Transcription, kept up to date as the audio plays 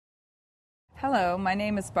Hello, my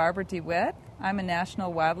name is Barbara DeWitt. I'm a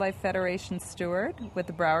National Wildlife Federation steward with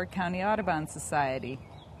the Broward County Audubon Society.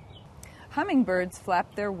 Hummingbirds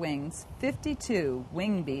flap their wings 52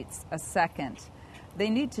 wing beats a second.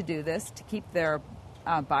 They need to do this to keep their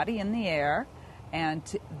body in the air, and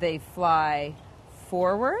they fly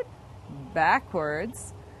forward,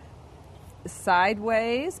 backwards,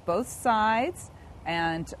 sideways, both sides,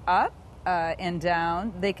 and up and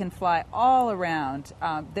down. They can fly all around.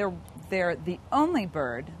 They're the only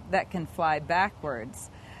bird that can fly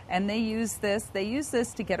backwards, and they use this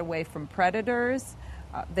to get away from predators.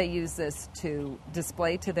 They use this to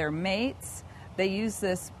display to their mates. They use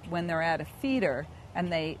this when they're at a feeder,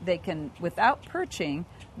 and they can, without perching,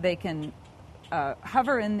 they can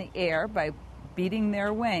hover in the air by beating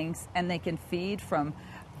their wings, and they can feed from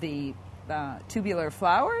the tubular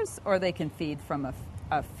flowers, or they can feed from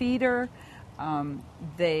a feeder.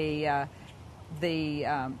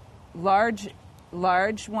 The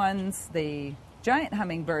large ones, the giant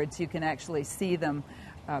hummingbirds, you can actually see them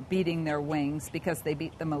beating their wings because they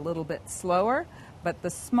beat them a little bit slower, but the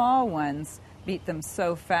small ones beat them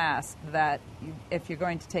so fast that if you're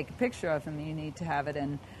going to take a picture of them, you need to have it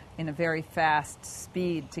in a very fast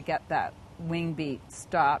speed to get that wing beat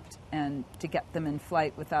stopped and to get them in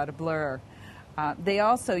flight without a blur. They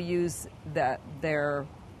also use their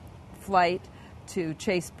flight to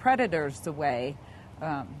chase predators away.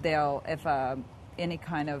 If any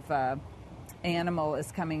kind of animal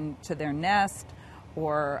is coming to their nest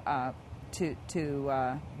or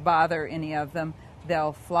to bother any of them,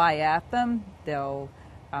 they'll fly at them. They'll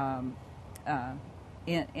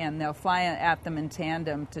fly at them in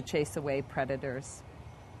tandem to chase away predators.